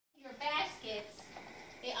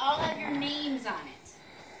names on it.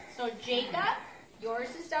 So Jacob, yours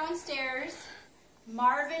is downstairs.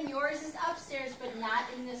 Marvin, yours is upstairs, but not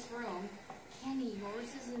in this room. Kenny,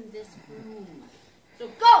 yours is in this room. So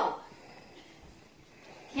go!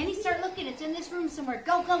 Kenny, start looking. It's in this room somewhere.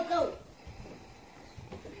 Go, go, go.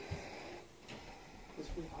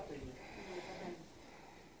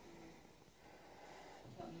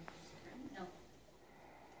 No.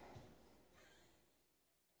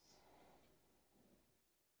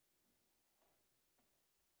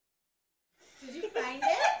 Did you find it?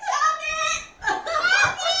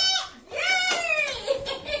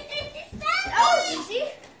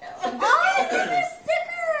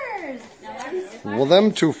 Well,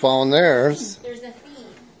 them two found theirs. There's a theme.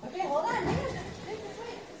 Okay, hold on. Wait.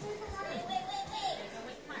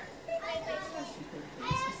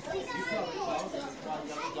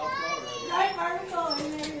 Right, Marvin, go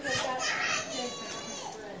in there.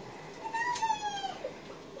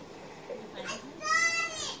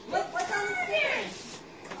 Look, what's on the stairs?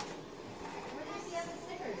 What do you see on the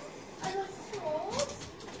stairs? I got scrolls.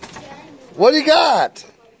 What do you got?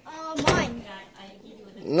 Mine.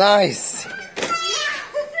 Nice.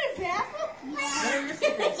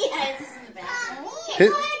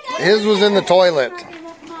 His was in the toilet. Look at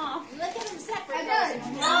them separate.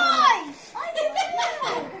 Nice.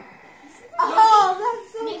 Oh,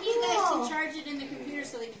 that's so Maybe you guys should charge it in the computer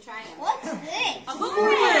so they can try it. What's this? A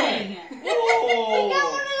boomerang. I got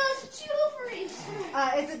one of those jewelries.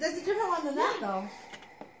 There's a different one than that, though.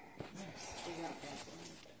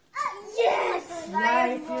 Yes!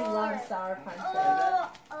 Nice, you love Sour Punch.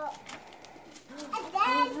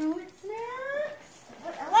 Fruit snacks?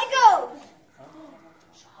 Legos!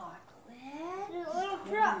 Chocolate? Little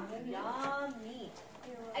truck. Yummy.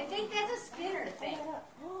 I think that's a spinner thing.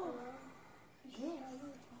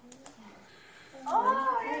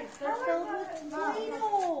 Oh, it's filled with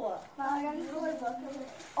tomato.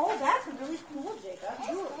 Oh, that's really cool, Jacob.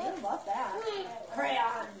 You love that.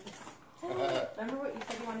 Crayons. Remember what you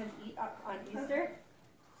said you wanted to eat on Easter?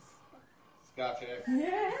 Scotch egg.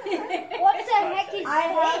 What the heck is I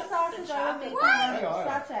have sausage. I would make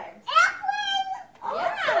Scotch eggs. Yeah.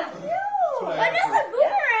 Another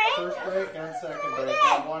boomerang. First break and second break. I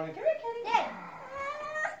wanted.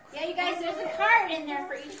 Yeah, you guys, there's a card in there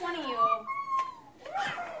for each one of you.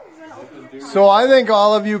 So I think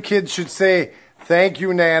all of you kids should say thank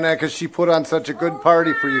you, Nana, because she put on such a good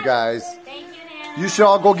party for you guys. Thank you, Nana. You should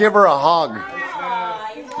all go give her a hug.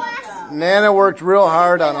 Nana worked real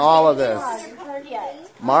hard on all of this.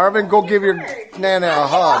 Marvin, go give your Nana a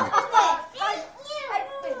hug.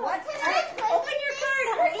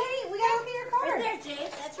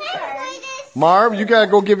 Marv, you gotta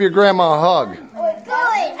go give your grandma a hug.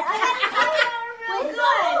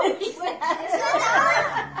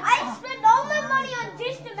 I spent all my money on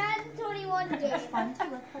just the Madden 21 game.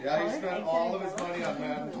 Yeah, he spent all of his money on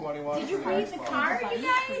Madden 21. Did you read the card, you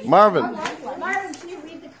guys? Marvin. Marvin, can you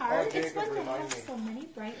read the card? It's fun to have so many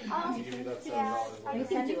bright You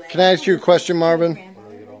can do it. Can I ask you a question, Marvin?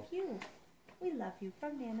 We love you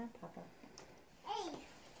from Nana and Papa.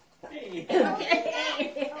 Okay.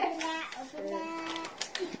 Open that.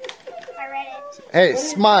 I read it. Hey,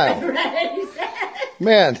 smile.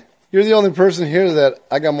 Man, you're the only person here that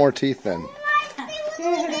I got more teeth than.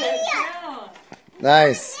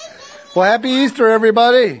 Nice. Well, happy Easter,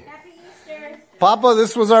 everybody. Happy Easter. Papa,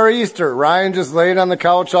 this was our Easter. Ryan just laid on the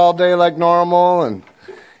couch all day like normal, and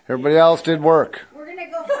everybody else did work. We're gonna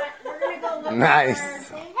go look. Nice.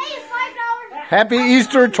 Hey, $5. Happy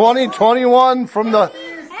Easter 2021 from the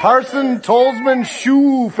Parson Tolsman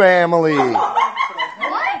Shoe family. Oh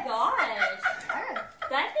my gosh.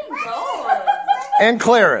 That thing goes. And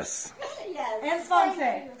Claris. And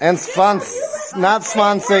Swansea. And Svans, not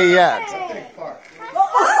Swansea yet.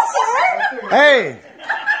 Hey,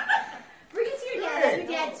 Bring it to your dad. Your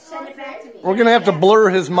dad, send it back to me. we're going to have to blur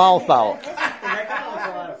his mouth out.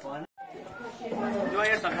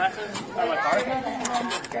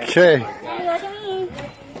 Okay.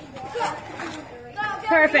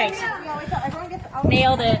 Perfect.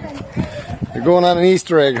 Nailed it. You're going on an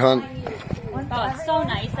Easter egg hunt. Oh, it's so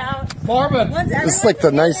nice out. Marvin, this is like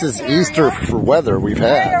the nicest Easter for weather we've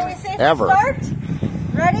had ever.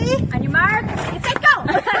 Ready? On your mark, get set, go.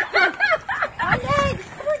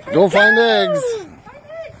 Go find eggs.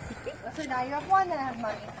 So now you have one that has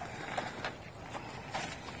money.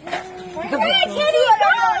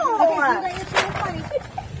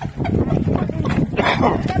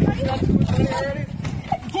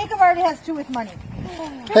 Jacob already has 2 with money.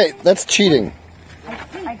 Hey, that's cheating.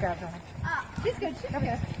 I grabbed her. She's good. She's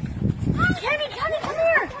good. Kenny, come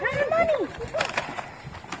here. Grab your money.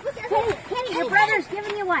 Look at Kenny. Your brother's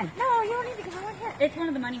giving you one. No, you don't need to give her one here. It's one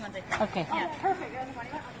of the money ones, I think. Okay. Yeah. Perfect. You're the money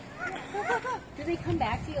one. Go, go, go. Do they come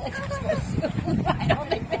back to you like they're supposed to? I don't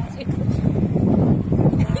think they do.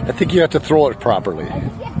 I think you have to throw it properly.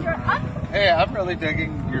 Hey, I'm really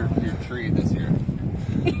digging your tree this year.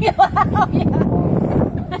 Yeah.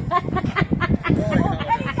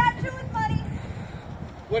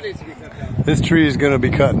 What needs to be cut down? This tree is going to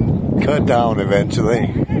be cut down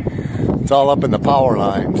eventually. It's all up in the power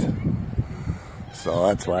lines. So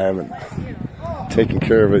that's why I haven't taken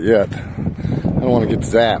care of it yet. I don't want to get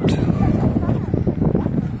zapped.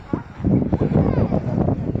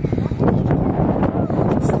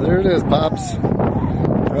 So there it is, Pops.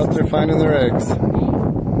 They're out there finding their eggs.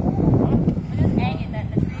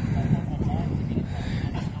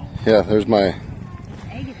 Yeah, there's my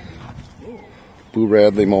Boo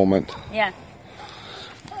Radley moment. Yeah.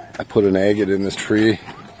 I put an agate in this tree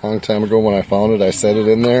a long time ago when I found it. I set it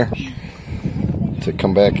in there to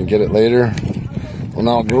come back and get it later. Well,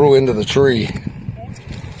 now it grew into the tree.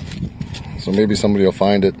 So maybe somebody will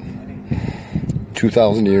find it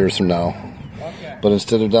 2,000 years from now. But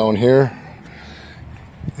instead of down here,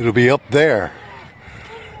 it'll be up there.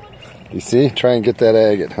 You see? Try and get that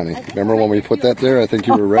agate, honey. Remember when we put that there? I think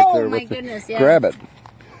you were right there with it. Yeah. Grab it.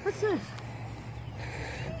 What's this?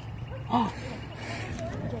 Oh.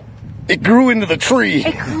 It grew into the tree.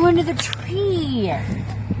 It grew into the tree.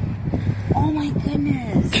 Oh my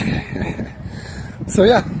goodness. So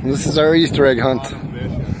yeah, this is our Easter egg hunt.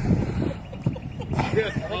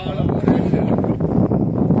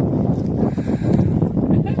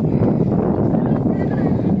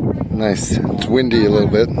 Nice. It's windy a little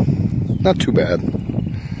bit. Not too bad.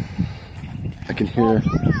 I can hear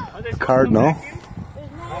a cardinal.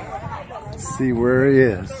 Let's see where he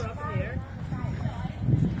is.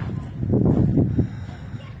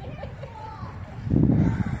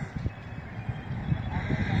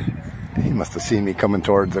 He must have seen me coming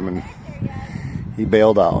towards him and he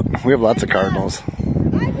bailed out. We have lots of cardinals.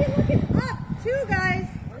 I've been looking up too, guys.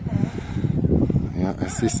 Yeah, I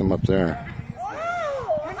see some up there.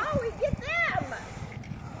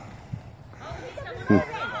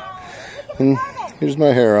 And here's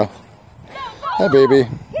my Hera. Hi, baby.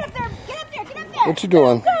 Get up there, get up there, get up there. What you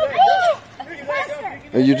doing?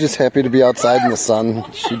 Are you just happy to be outside in the sun?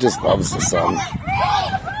 She just loves the sun.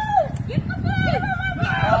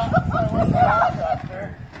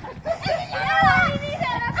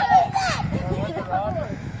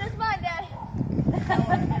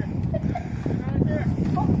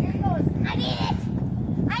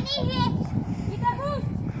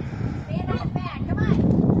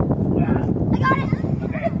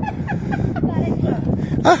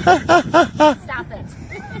 Stop it.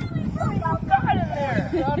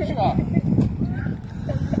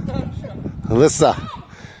 Alyssa,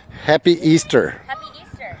 happy Easter. Happy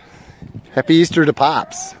Easter. Happy Easter to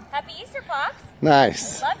Pops. Happy Easter, Pops.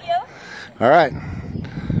 Nice. Love you. All right,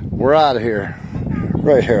 we're out of here.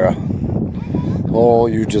 Right, Hera. Oh,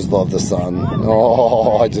 you just love the sun.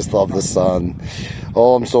 Oh, I just love the sun.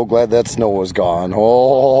 Oh, I'm so glad that snow was gone.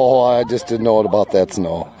 Oh, I just didn't know about that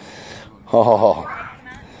snow. Oh.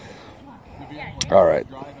 All right.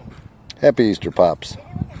 Happy Easter, Pops.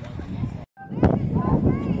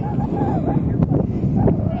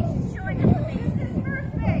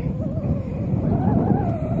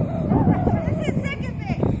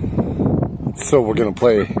 So we're going to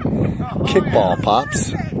play kickball,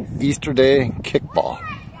 Pops. Easter Day kickball.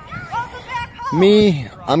 Me,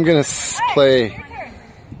 I'm going to play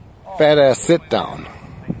fat ass sit down.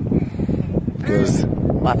 Because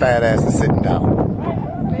my fat ass is sitting down.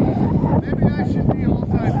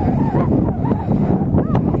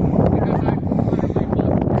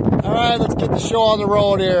 Alright, let's get the show on the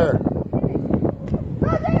road here.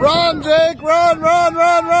 Run, Jake! Run, run,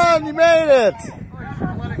 run, run! You made it!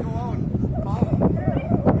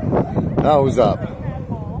 Now who's up?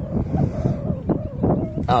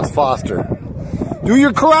 Now it's Foster. Do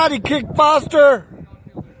your karate kick, Foster!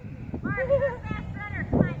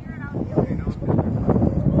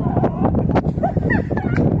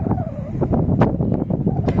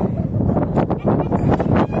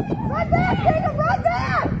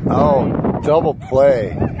 Oh, double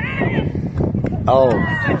play. Oh,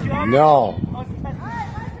 no.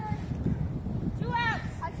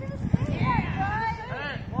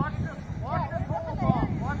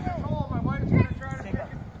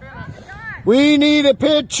 We need a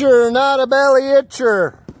pitcher, not a belly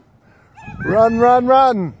itcher. Run, run,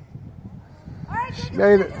 run.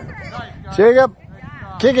 Made it. Jacob,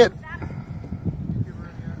 kick it.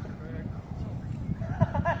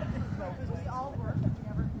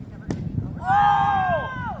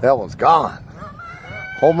 That one's gone.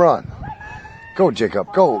 Home run. Go,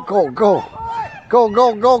 Jacob. Go, go, go. Go,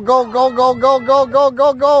 go, go, go, go, go, go, go, go,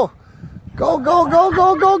 go, go. Go, go, go,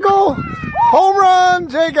 go, go, go. Home run,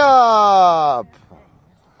 Jacob.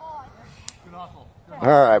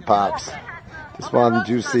 All right, Pops. Just wanted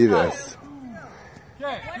you to see this.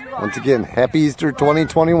 Once again, happy Easter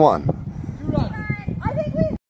 2021.